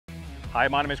Hi,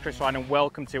 my name is Chris Ryan and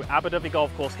welcome to Aberdovey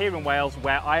Golf Course here in Wales,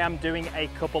 where I am doing a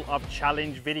couple of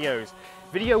challenge videos.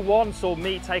 Video 1 saw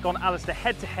me take on Alistair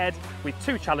head to head with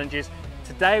 2 challenges.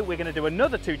 Today we're going to do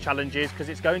another 2 challenges because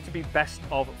it's going to be best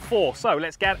of 4. So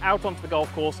let's get out onto the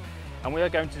golf course and we are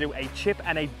going to do a chip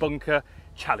and a bunker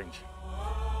challenge.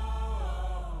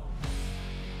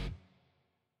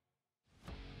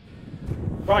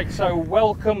 Right, so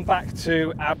welcome back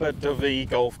to Aberdovey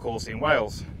Golf Course in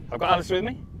Wales. I've got Alistair with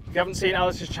me. If you haven't seen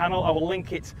Alistair's channel, I will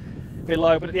link it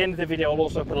below, but at the end of the video I'll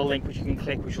also put a link which you can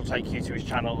click, which will take you to his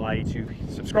channel, i.e. to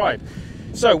subscribe.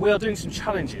 So we are doing some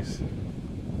challenges.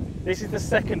 This is the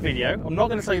second video. I'm not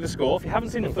going to tell you the score. If you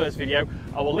haven't seen the first video,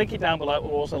 I will link it down below. I'll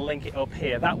also link it up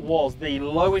here. That was the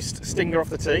lowest stinger off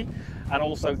the tee and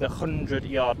also the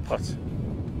 100-yard putt.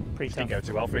 Didn't go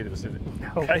too well for either of us, did it?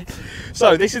 No. Okay.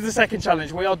 So this is the second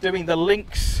challenge. We are doing the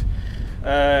links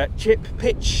chip,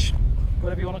 pitch,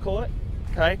 whatever you want to call it.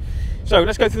 Okay. So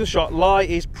let's go through the shot. Lie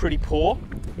is pretty poor.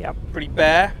 Yep. Pretty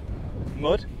bare.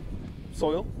 Mud,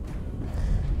 soil,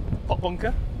 pot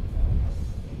bunker,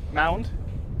 mound,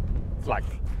 flag.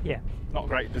 Yeah. Not a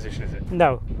great position, is it?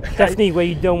 No. Okay. Definitely where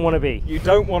you don't want to be. You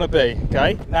don't want to be.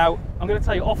 Okay. Now I'm going to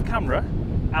tell you off camera.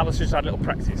 Alice just had a little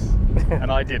practice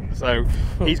and I didn't, so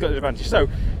he's got the advantage. So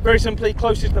very simply,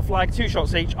 closest to the flag, 2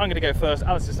 shots each. I'm going to go first,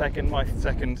 Alistair second, my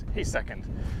second, his second.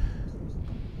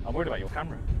 I'm worried about your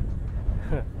camera.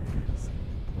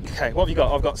 Okay, what have you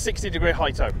got? I've got 60-degree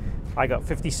high toe. I got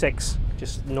 56,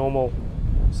 just normal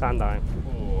sand iron.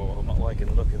 Oh, I'm not liking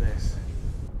the look of this.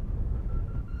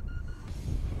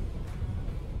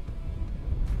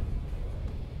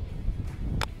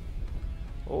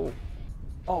 Oh.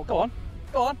 Oh, go on.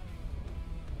 Go on.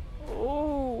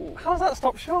 Oh, how's that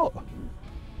stop short?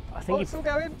 I think it's still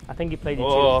going. I think you played it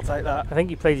Oh, I'll take that. I think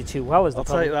you played it too well. I'll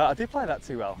take that. I did play that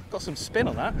too well. Got some spin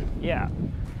on that. Yeah.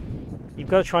 You've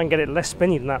got to try and get it less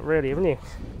spinny than that, really, haven't you?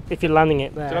 If you're landing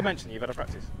it there. Did I mention you've had a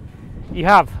practice? You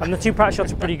have, and the 2 practice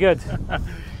shots are pretty good.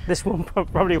 This one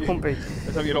probably won't be.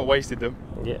 Let's hope you've not wasted them.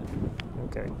 Yeah.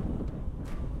 Okay.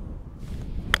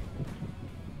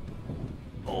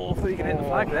 Oh, I thought you could hit the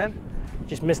flag then.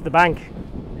 Just missed the bank.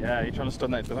 Yeah, you're trying to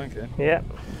stun that into the bank then. Yeah.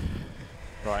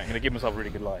 Right, I'm going to give myself a really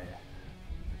good lie here.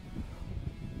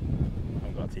 I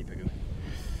haven't got a T-pick.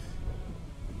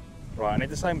 Right, I need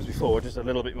the same as before, just a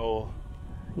little bit more.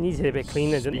 You need it a bit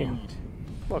cleaner, didn't you? Speed.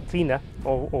 Well, cleaner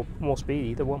or more speed,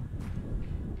 either one.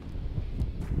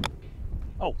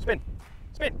 Oh, spin!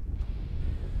 Spin!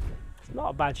 It's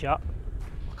not a bad shot.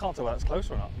 I can't tell whether that's close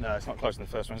or not. No, it's not closer than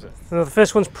the first one, is it? So the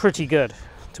first one's pretty good,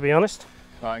 to be honest.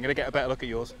 Right, I'm going to get a better look at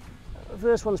yours. The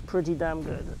first one's pretty damn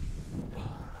good.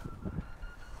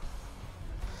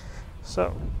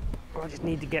 So, I just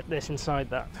need to get this inside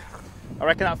that. I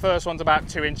reckon that first one's about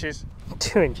 2 inches.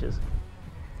 2 inches.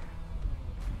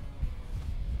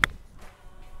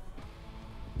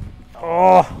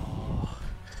 Oh!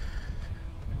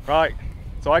 Right,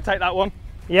 so I take that one.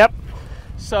 Yep.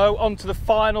 So, on to the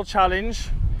final challenge,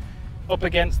 up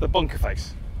against the bunker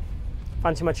face.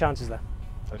 Fancy my chances there.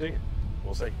 So do you?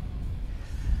 We'll see.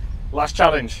 Last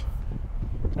challenge.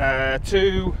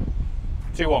 2-1.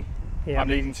 Yeah. I'm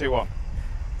leading 2-1.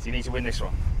 So you need to win this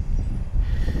one.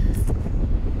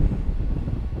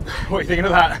 What are you thinking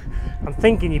of that? I'm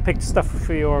thinking you picked stuff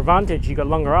for your advantage. You got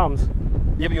longer arms.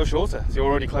 Yeah, but you're shorter, so you're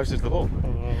already closer to the ball.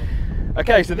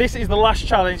 Okay, so this is the last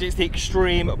challenge. It's the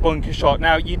extreme bunker shot.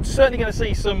 Now, you're certainly going to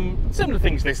see some similar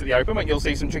things to this at the Open, but you'll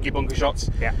see some tricky bunker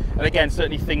shots. Yeah. And again,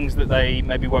 certainly things that they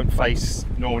maybe won't face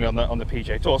normally on the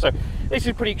PGA Tour. So this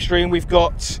is pretty extreme. We've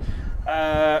got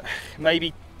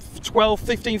maybe 12,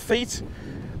 15 feet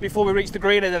before we reach the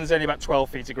green, and then there's only about 12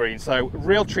 feet of green. So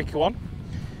real tricky one.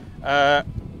 I'm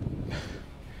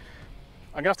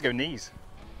going to have to go knees.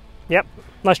 Yep.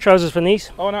 Nice trousers for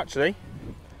knees. Oh, and actually,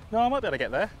 no, I might be able to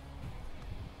get there.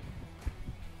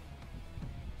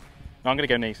 No, I'm going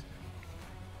to go knees.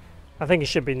 I think it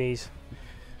should be knees.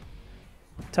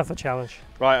 Tougher challenge.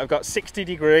 Right, I've got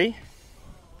 60-degree.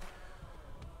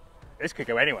 This could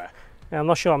go anywhere. Yeah, I'm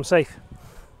not sure I'm safe.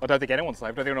 I don't think anyone's safe.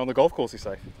 I don't think anyone on the golf course is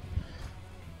safe.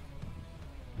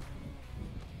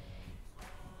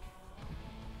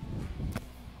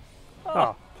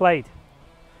 Oh, played.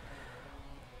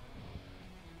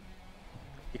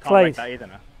 You can't rake that either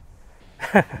now.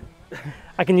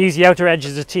 I can use the outer edge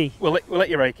as a tee. We'll let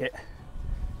you rake it.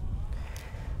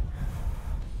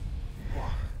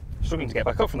 Struggling to get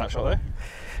back up from that shot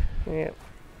though. Yeah.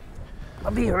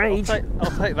 I'll be your age.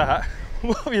 I'll take that.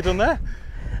 What have you done there?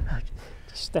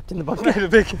 Just stepped in the bunker. Made a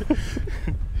big.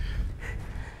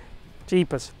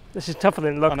 Jeepers. This is tougher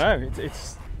than it looked. I know.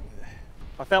 It's.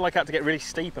 I felt like I had to get really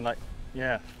steep and like,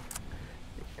 yeah.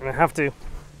 And I have to.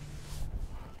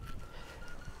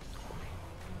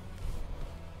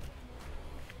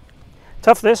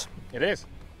 Tough this. It is.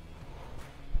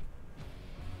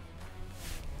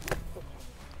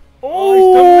 Oh,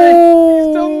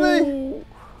 he's done me! He's done me!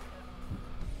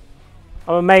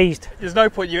 I'm amazed. There's no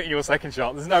point you hitting your second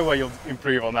shot. There's no way you'll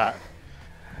improve on that.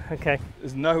 Okay.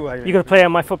 There's no way. You got to play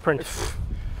on my footprint.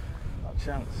 Not a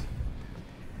chance.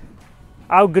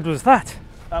 How good was that?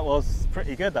 That was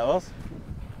pretty good, that was.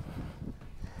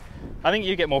 I think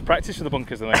you get more practice with the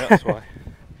bunkers than me, that's why.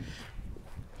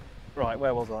 Right,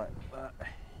 where was I?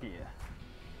 Here.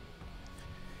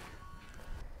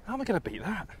 How am I going to beat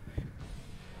that?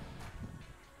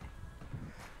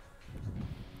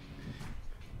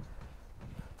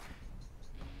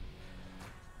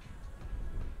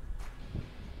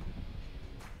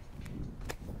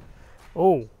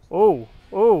 Oh, oh,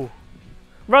 oh.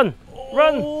 Run,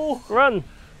 run, Oh. run.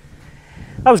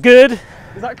 That was good.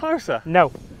 Is that closer?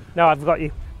 No, no, I've got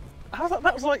you. How's that?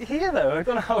 That was like here though. I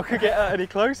don't know how I could get any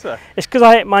closer. It's because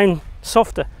I hit mine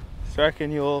softer. So I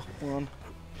reckon you're one.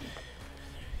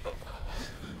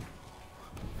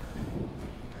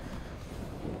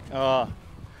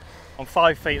 I'm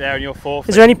 5 feet there and you're 4 feet.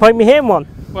 Is there any point me hitting one?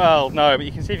 Well, no, but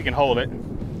you can see if you can hold it.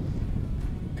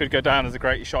 Could go down as a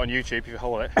great shot on YouTube if you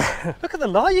hold it. Look at the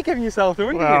lie you're giving yourself,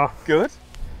 don't Well, you? Good.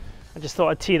 I just thought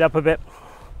I'd tee it up a bit.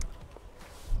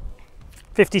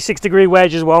 56-degree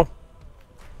wedge as well.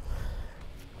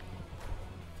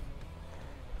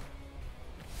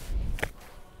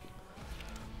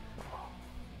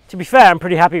 To be fair, I'm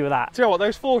pretty happy with that. Do you know what?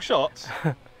 Those 4 shots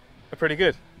are pretty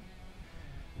good.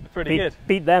 They're pretty good.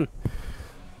 Beat them.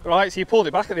 Right, so you pulled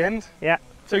it back at the end. Yeah.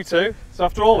 2-2. So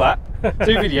after all that, 2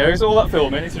 videos, all that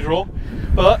filming, it's a draw.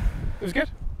 But it was good.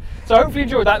 So hopefully you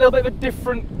enjoyed that. A little bit of a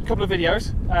different couple of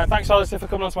videos. Thanks, Alistair, for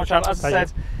coming onto my channel. As I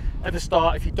said at the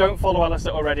start, if you don't follow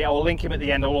Alistair already, I will link him at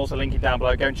the end. I'll also link him down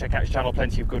below. Go and check out his channel.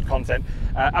 Plenty of good content.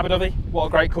 Aberdovey, what a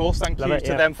great course. Thank you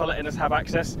to them for letting us have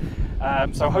access.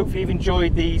 So hopefully you've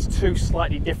enjoyed these 2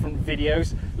 slightly different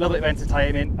videos. A little bit of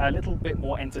entertainment, a little bit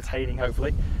more entertaining,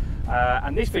 hopefully.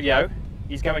 And this video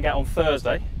is going out on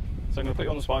Thursday. So I'm going to put you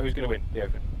on the spot. Who's going to win the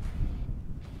Open?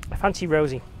 I fancy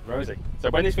Rosie. Rosie. So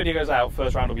when this video goes out,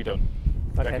 first round will be done.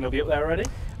 Do you reckon it'll be up there already?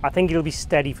 I think it'll be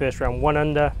steady first round, 1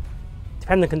 under,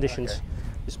 depending on the conditions. Okay.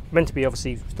 It's meant to be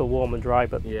obviously still warm and dry,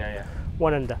 but yeah.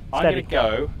 1 under. Steady.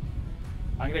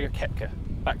 I'm going to go Kepka,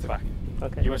 back to back.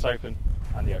 Okay. US Open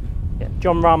and the Open. Yeah.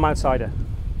 John Rahm outsider.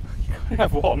 You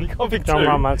have 1, you can't pick 2. John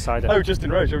Rahm outsider. Oh,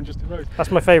 Justin Rose, you're on Justin Rose. That's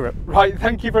my favourite. Right,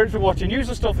 thank you very much for watching.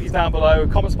 Usual stuff is down below,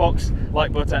 comments box,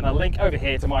 like button, and a link over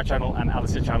here to my channel and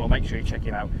Alistair's channel. Make sure you check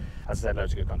him out. As I said,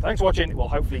 loads of good content. Thanks for watching. We'll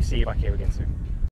hopefully see you back here again soon.